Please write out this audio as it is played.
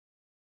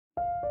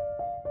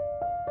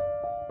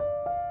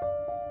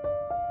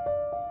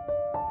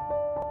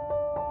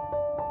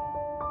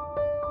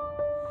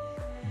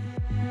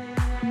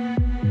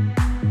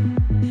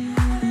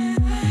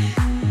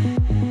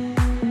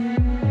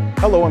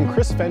Hello, I'm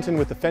Chris Fenton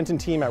with the Fenton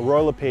team at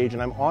Royal Lepage,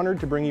 and I'm honored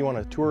to bring you on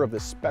a tour of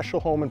this special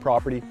home and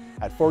property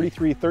at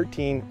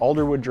 4313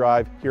 Alderwood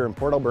Drive here in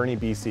Port Alberni,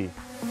 BC.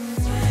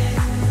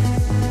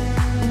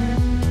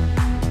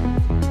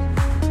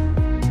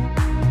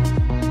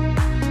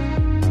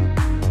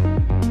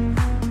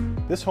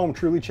 This home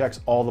truly checks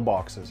all the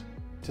boxes.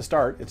 To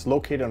start, it's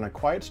located on a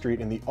quiet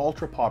street in the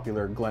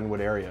ultra-popular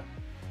Glenwood area.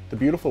 The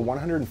beautiful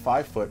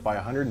 105-foot by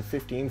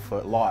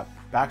 115-foot lot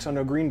backs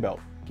onto a greenbelt,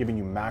 giving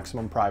you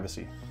maximum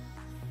privacy.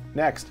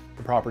 Next,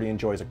 the property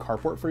enjoys a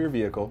carport for your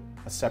vehicle,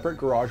 a separate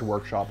garage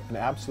workshop, and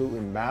absolutely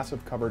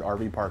massive covered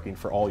RV parking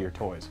for all your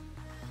toys.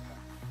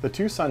 The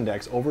two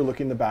sundecks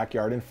overlooking the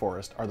backyard and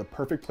forest are the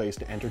perfect place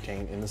to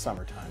entertain in the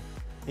summertime.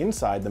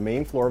 Inside, the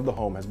main floor of the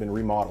home has been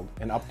remodeled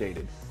and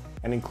updated,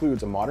 and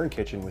includes a modern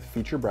kitchen with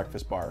feature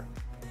breakfast bar,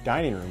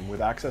 dining room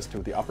with access to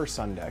the upper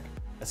sundeck,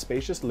 a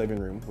spacious living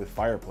room with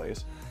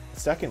fireplace, a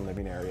second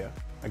living area,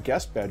 a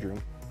guest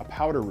bedroom, a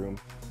powder room,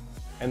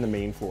 and the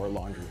main floor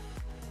laundry.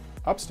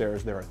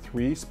 Upstairs, there are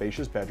 3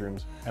 spacious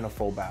bedrooms and a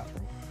full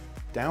bathroom.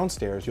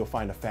 Downstairs, you'll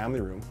find a family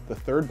room, the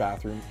 3rd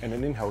bathroom, and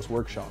an in-house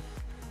workshop.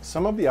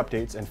 Some of the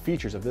updates and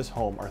features of this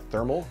home are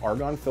thermal,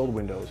 argon-filled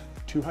windows,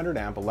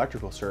 200-amp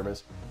electrical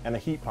service, and a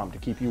heat pump to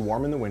keep you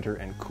warm in the winter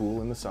and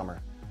cool in the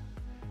summer.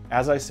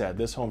 As I said,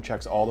 this home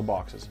checks all the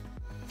boxes.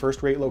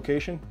 First-rate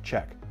location?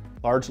 Check.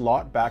 Large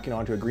lot backing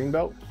onto a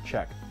greenbelt?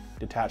 Check.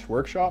 Detached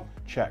workshop?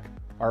 Check.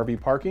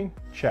 RV parking?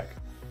 Check.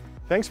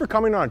 Thanks for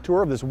coming on a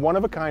tour of this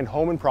one-of-a-kind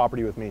home and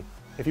property with me.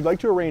 If you'd like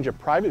to arrange a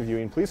private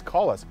viewing, please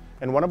call us,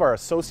 and one of our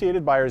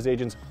associated buyer's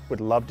agents would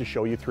love to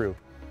show you through.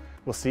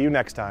 We'll see you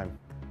next time.